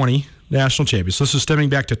last 20 national champions, so this is stemming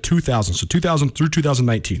back to 2000, so 2000 through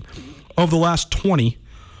 2019. Of the last 20,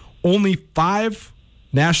 only 5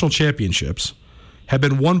 national championships have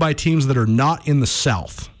been won by teams that are not in the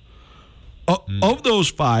South. Of those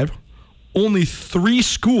 5, only 3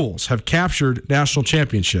 schools have captured national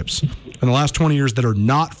championships in the last 20 years that are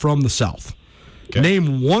not from the South. Okay.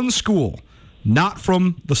 Name one school not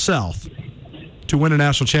from the South to win a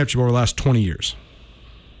national championship over the last 20 years.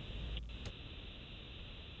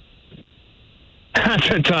 That's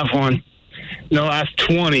a tough one. The last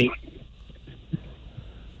 20.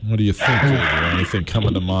 What do you think, Xavier? Anything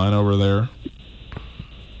coming to mind over there?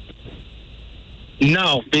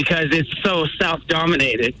 No, because it's so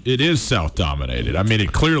South-dominated. It is South-dominated. I mean,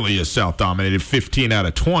 it clearly is South-dominated. 15 out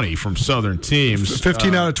of 20 from Southern teams.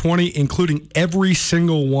 15 out of 20, including every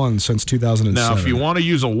single one since 2007. Now, if you want to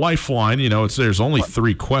use a lifeline, there's only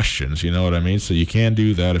 3 questions. You know what I mean? So you can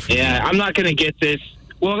do that if you want. I'm not going to get this.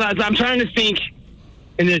 Well, guys, I'm trying to think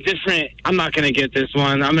in a different. I'm not going to get this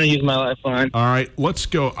one. I'm going to use my lifeline. All right, let's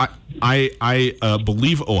go. I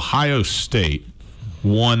believe Ohio State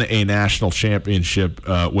won a national championship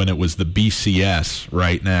when it was the BCS,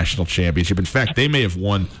 right? National championship. In fact, they may have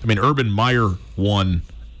won. I mean, Urban Meyer won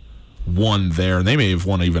there, and they may have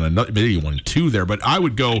won even another. Maybe won 2 there. But I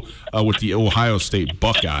would go with the Ohio State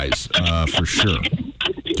Buckeyes for sure.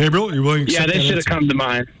 Gabriel, you willing to accept they that should have answer? come to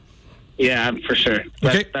mind. Yeah, for sure.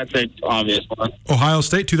 Okay. That's an obvious one. Ohio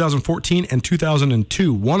State, 2014 and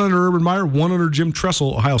 2002. One under Urban Meyer, one under Jim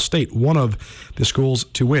Tressel. Ohio State, one of the schools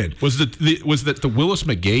to win. Was that the Willis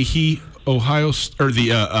McGahee Ohio or the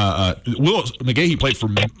Willis McGahee played for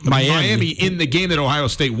Miami in the game that Ohio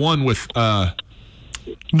State won with? No,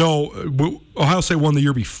 Ohio State won the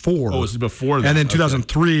year before. Oh, it was before that. And then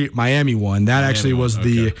 2003, Miami won. That actually was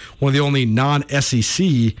one of the only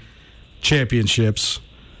non-SEC championships.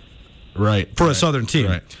 Right. For a Southern team.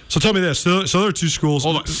 Right. So tell me this. So there are 2 schools.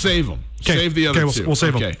 Hold on. Save them. Save the other 2. We'll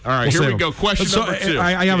save them. All right, here we go. Question number 2.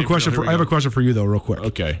 I have a question for you, though, real quick.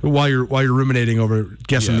 Okay. While you're ruminating over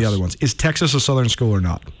guessing the other ones. Is Texas a Southern school or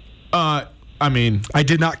not? I mean, I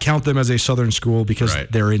did not count them as a Southern school because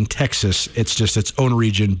they're in Texas. It's just its own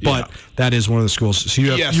region, but that is one of the schools. So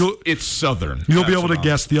it's Southern. You'll be able to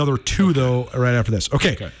guess the other 2, though, right after this.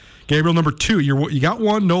 Okay. Gabriel, number 2. You got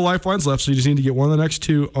 1, no lifelines left, so you just need to get one of the next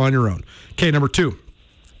 2 on your own. Okay, number 2.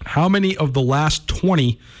 How many of the last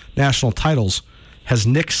 20 national titles has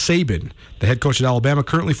Nick Saban, the head coach at Alabama,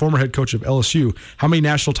 currently former head coach of LSU, how many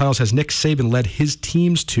national titles has Nick Saban led his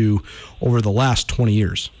teams to over the last 20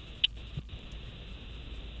 years?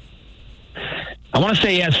 I want to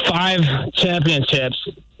say he has 5 championships,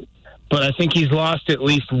 but I think he's lost at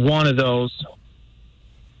least one of those.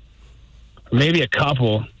 Maybe a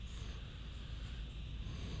couple.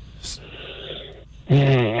 So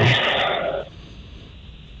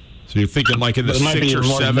you're thinking like in the 6 or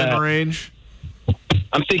 7 range?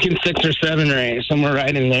 I'm thinking 6 or 7 range, somewhere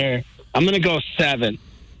right in there. I'm going to go 7.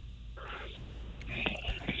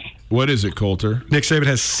 What is it, Coulter? Nick Saban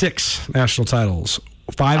has 6 national titles.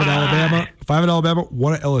 5 at Alabama,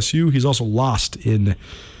 1 at LSU. He's also lost in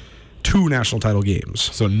 2 national title games.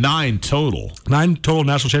 So 9 total. 9 total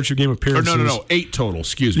national championship game appearances. No. 8 total,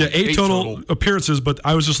 excuse me. Yeah, 8 total appearances, but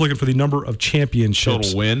I was just looking for the number of championships.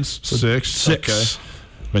 Total wins? So 6? 6. Okay.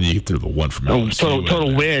 When you threw the 1 from LSU.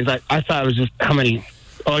 Total wins. I thought it was just how many.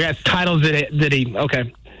 Oh, I got titles did he.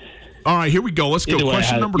 Okay. All right, here we go. Let's go.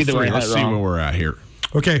 Question number 3. Let's see where we're at here.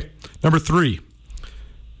 Okay, number 3.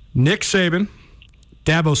 Nick Saban,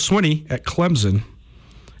 Dabo Swinney at Clemson,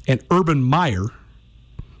 and Urban Meyer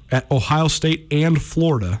at Ohio State and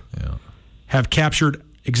Florida have captured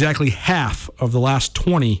exactly half of the last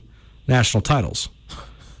 20 national titles.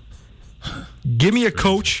 Give me a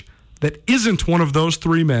coach that isn't one of those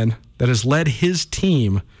 3 men that has led his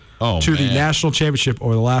team to the national championship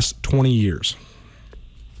over the last 20 years.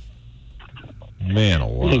 Man,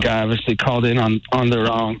 I think I obviously called in on the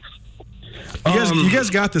wrong. You guys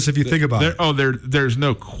got this if you think about it. There's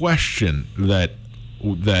no question that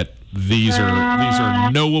these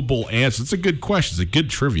are knowable answers. It's a good question. It's a good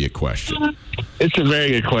trivia question. It's a very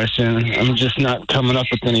good question. I'm just not coming up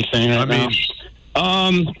with anything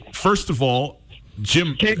now. First of all,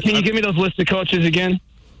 Jim, can you give me those list of coaches again?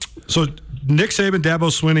 So Nick Saban,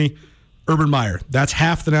 Dabo Swinney, Urban Meyer. That's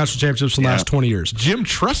half the national championships in the last 20 years. Jim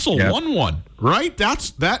Tressel won one, right?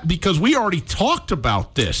 That's because we already talked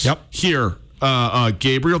about this here,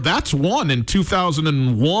 Gabriel. That's one in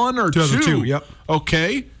 2001 or 2002. Yep.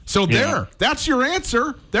 Okay. So that's your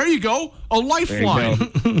answer. There you go. A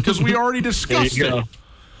lifeline because we already discussed it.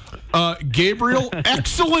 Gabriel,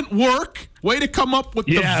 excellent work. Way to come up with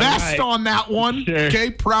the vest on that one. Sure. Okay,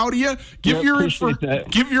 proud of you. Give your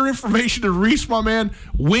information to Reese, my man.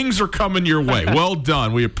 Wings are coming your way. Well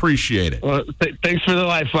done. We appreciate it. Well, thanks for the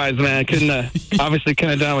lifelines, man. I couldn't obviously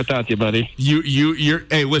couldn't have done without you, buddy. You're.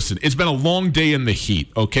 Hey, listen. It's been a long day in the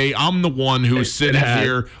heat. Okay, I'm the one who's sitting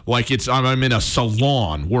here like I'm in a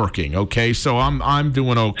salon working. Okay, so I'm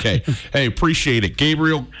doing okay. Hey, appreciate it,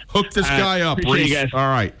 Gabriel. Hook this guy up, Reese. All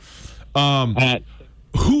right.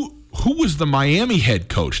 Who was the Miami head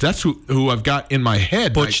coach? That's who I've got in my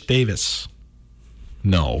head. Butch Davis.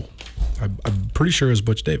 No. I'm pretty sure it was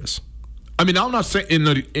Butch Davis. I mean, I'm not saying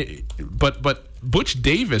but Butch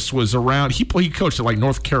Davis was around. He coached at like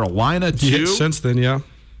North Carolina too. Yeah, since then, yeah.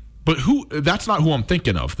 But that's not who I'm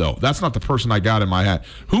thinking of, though. That's not the person I got in my head.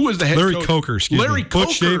 Who was the head coach? Larry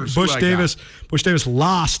Coker, excuse me. Butch Davis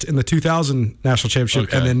lost in the 2000 national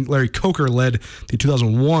championship, and then Larry Coker led the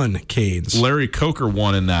 2001 Canes. Larry Coker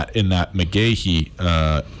won in that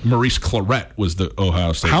McGahee. Maurice Claret was the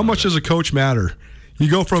Ohio State. How much does a coach matter?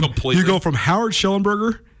 You go from Howard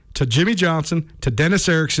Schellenberger to Jimmy Johnson to Dennis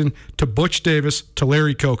Erickson to Butch Davis to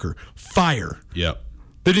Larry Coker. Fire. Yep.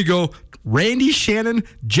 Then you go Randy Shannon,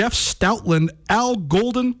 Jeff Stoutland, Al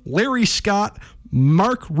Golden, Larry Scott,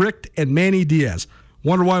 Mark Richt, and Manny Diaz.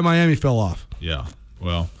 Wonder why Miami fell off. Yeah.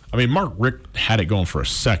 Well, I mean, Mark Richt had it going for a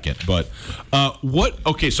second, but what?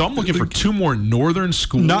 Okay, so I'm looking for two more northern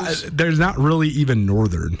schools. There's not really even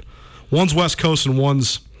northern. One's West Coast and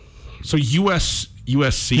one's USC.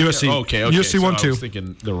 USC. Okay. USC so 1-2. I was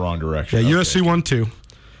thinking the wrong direction. Yeah, USC 1-2.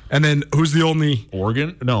 And then who's the only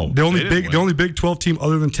Oregon? No, the only Big 12 team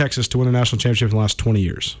other than Texas to win a national championship in the last 20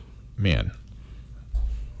 years. Man,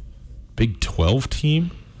 Big 12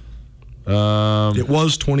 team. It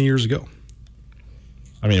was 20 years ago.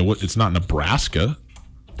 I mean, it's not Nebraska.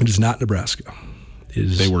 It is not Nebraska.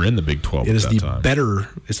 They were in the Big 12. It is at that time.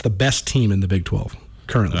 It's the best team in the Big 12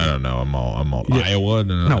 currently. I don't know. I'm all Iowa.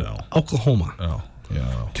 No, Oklahoma. Oh,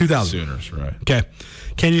 yeah. 2000 Sooners, right? Okay.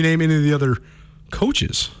 Can you name any of the other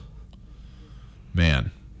coaches?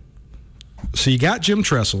 Man. So you got Jim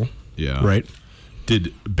Tressel. Yeah. Right?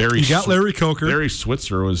 You got Larry Coker. Barry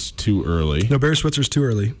Switzer was too early. No, Barry Switzer's too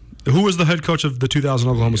early. Who was the head coach of the 2000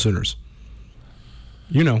 Oklahoma Sooners?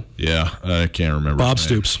 You know. Yeah, I can't remember. Bob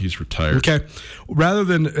Stoops. He's retired. Okay. Rather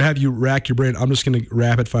than have you rack your brain, I'm just going to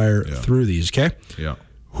rapid fire through these, okay? Yeah.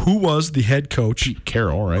 Who was the head coach? Pete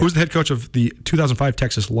Carroll, right? Who was the head coach of the 2005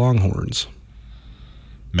 Texas Longhorns?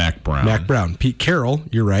 Mac Brown. Pete Carroll,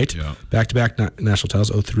 you're right. Yeah. Back-to-back national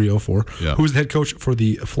titles, 03, 04. Yeah. Who was the head coach for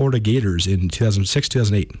the Florida Gators in 2006,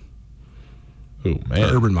 2008? Oh,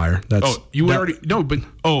 man. Urban Meyer. That's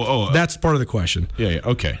part of the question. Yeah,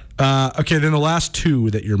 okay. Okay, then the last two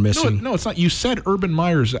that you're missing. No, it's not. You said Urban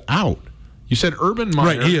Meyer's out. You said Urban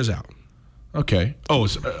Meyer. Right, he is out. Okay. Oh,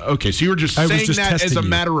 okay. So you were just saying that as a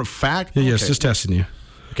matter of fact? Yeah, yes, just testing you.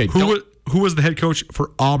 Okay. Who was the head coach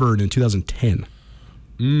for Auburn in 2010?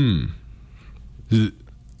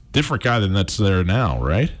 Different guy than that's there now,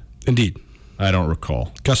 right? Indeed. I don't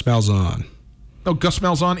recall. Gus Malzahn. No, Gus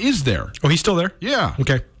Malzahn is there. Oh, he's still there? Yeah.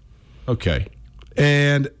 Okay.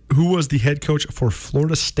 And who was the head coach for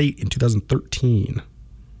Florida State in 2013?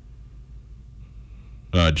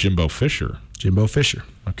 Jimbo Fisher.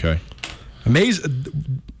 Okay.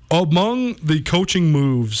 Amazing. Among the coaching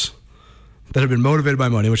moves that have been motivated by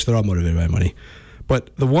money, which they're all motivated by money,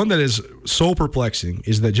 but the one that is so perplexing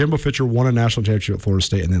is that Jimbo Fisher won a national championship at Florida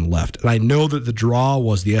State and then left. And I know that the draw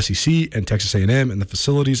was the SEC and Texas A&M and the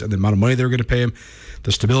facilities and the amount of money they were going to pay him,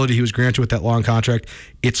 the stability he was granted with that long contract.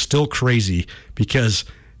 It's still crazy because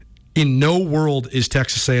in no world is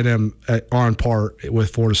Texas A&M on par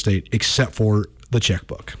with Florida State except for the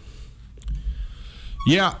checkbook.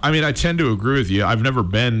 Yeah, I mean, I tend to agree with you. I've never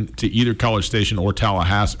been to either College Station or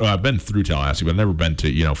Tallahassee. I've been through Tallahassee, but I've never been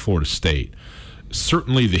to, Florida State.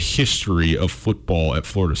 Certainly the history of football at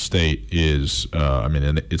Florida State is,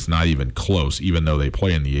 it's not even close, even though they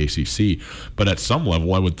play in the ACC. But at some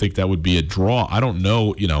level, I would think that would be a draw. I don't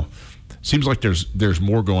know, seems like there's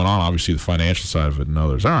more going on, obviously, the financial side of it than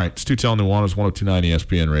others. All right, it's Tutel Nuanez, 102.9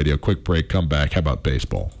 ESPN Radio. Quick break, come back. How about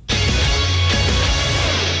baseball?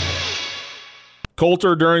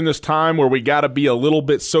 Coulter, during this time where we got to be a little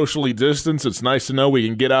bit socially distanced, it's nice to know we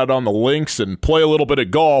can get out on the links and play a little bit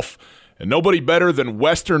of golf. And nobody better than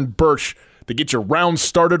Western Birch to get your round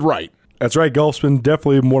started right. That's right. Golf's been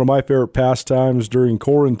definitely one of my favorite pastimes during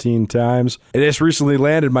quarantine times. I just recently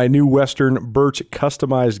landed my new Western Birch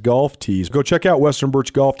customized golf tees. Go check out Western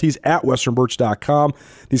Birch golf tees at westernbirch.com.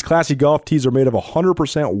 These classy golf tees are made of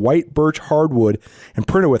 100% white birch hardwood and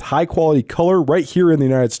printed with high-quality color right here in the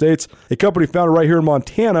United States. A company founded right here in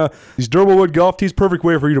Montana. These durable wood golf tees, perfect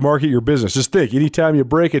way for you to market your business. Just think, anytime you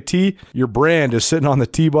break a tee, your brand is sitting on the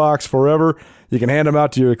tee box forever. You can hand them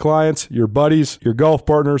out to your clients, your buddies, your golf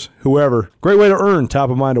partners, whoever. Great way to earn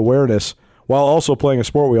top-of-mind awareness while also playing a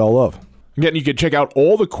sport we all love. Again, you can check out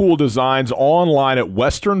all the cool designs online at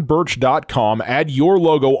westernbirch.com. Add your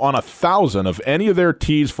logo on 1,000 of any of their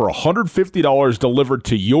tees for $150 delivered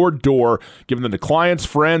to your door. Give them to clients,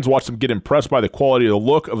 friends, watch them get impressed by the quality of the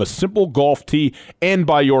look of a simple golf tee and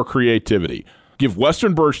by your creativity. Give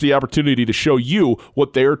Western Birch the opportunity to show you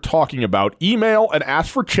what they're talking about. Email and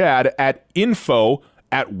ask for Chad at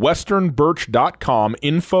info@westernbirch.com,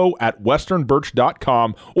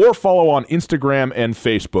 info@westernbirch.com, or follow on Instagram and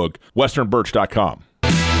Facebook, westernbirch.com.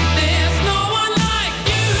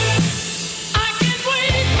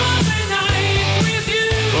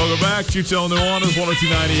 Welcome back to Tell Nuanez,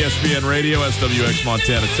 102.9 ESPN Radio, SWX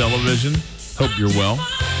Montana Television. Hope you're well.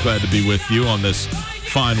 Glad to be with you on this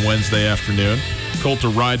fine Wednesday afternoon. Colter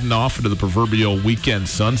riding off into the proverbial weekend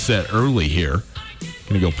sunset early here.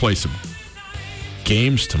 Going to go play some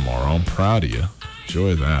games tomorrow. I'm proud of you.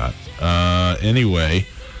 Enjoy that. Anyway,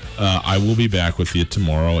 I will be back with you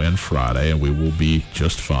tomorrow and Friday, and we will be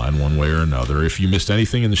just fine one way or another. If you missed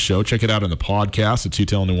anything in the show, check it out on the podcast, the Two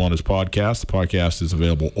Tell Nuanez podcast. The podcast is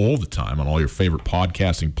available all the time on all your favorite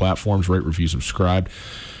podcasting platforms. Rate, review, subscribe.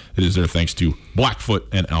 It is there thanks to Blackfoot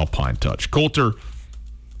and Alpine Touch. Colter,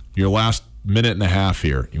 your last minute and a half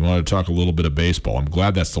here. You wanted to talk a little bit of baseball. I'm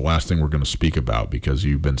glad that's the last thing we're going to speak about because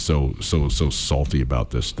you've been so salty about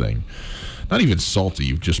this thing. Not even salty.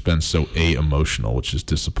 You've just been so emotional, which is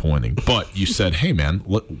disappointing. But you said, hey, man,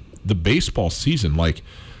 the baseball season, like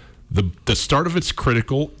the start of it's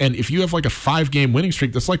critical. And if you have like a 5-game winning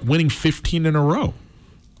streak, that's like winning 15 in a row.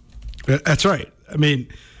 That's right. I mean,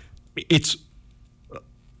 it's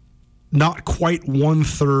not quite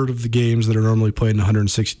 1/3 of the games that are normally played in a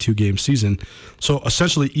 162-game season. So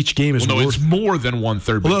essentially, each game is it's more than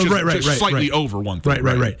 1/3, but just slightly over 1/3.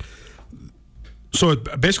 Right. So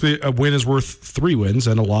basically, a win is worth 3 wins,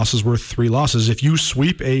 and a loss is worth 3 losses. If you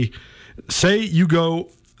sweep say you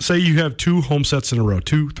have 2 home sets in a row,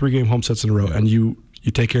 2 3-game home sets in a row, and you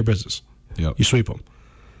take care of business. Yep. You sweep them.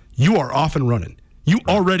 You are off and running. You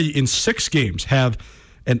already in 6 games have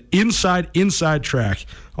an inside track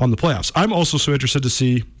on the playoffs. I'm also so interested to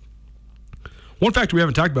see, one factor we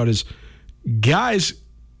haven't talked about is guys,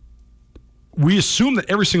 we assume that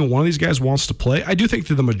every single one of these guys wants to play. I do think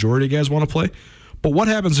that the majority of guys want to play, but what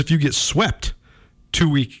happens if you get swept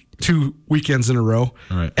 2 weekends in a row,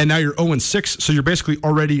 right, and now you're 0-6, so you're basically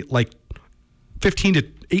already like 15 to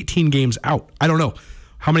 18 games out. I don't know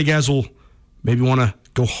how many guys will maybe want to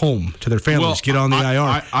go home to their families, get on the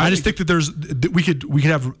IR. I just think that we could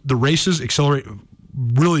have the races accelerate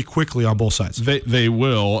really quickly on both sides. They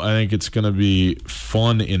will. I think it's going to be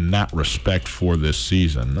fun in that respect for this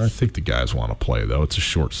season. I think the guys want to play, though. It's a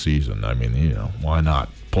short season. I mean, why not?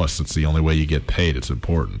 Plus, it's the only way you get paid. It's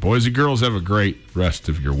important. Boys and girls, have a great rest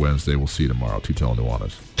of your Wednesday. We'll see you tomorrow. Two Tell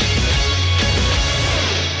Nuanez.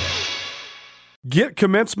 Get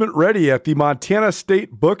commencement ready at the Montana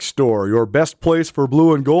State Bookstore, your best place for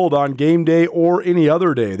blue and gold on game day or any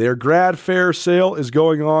other day. Their grad fair sale is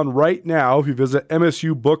going on right now if you visit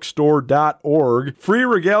msubookstore.org. Free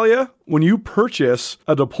regalia when you purchase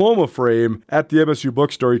a diploma frame at the MSU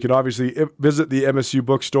Bookstore. You can obviously visit the MSU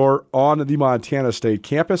Bookstore on the Montana State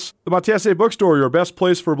campus. The Montana State Bookstore, your best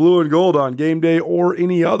place for blue and gold on game day or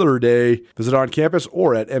any other day. Visit on campus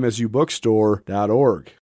or at msubookstore.org.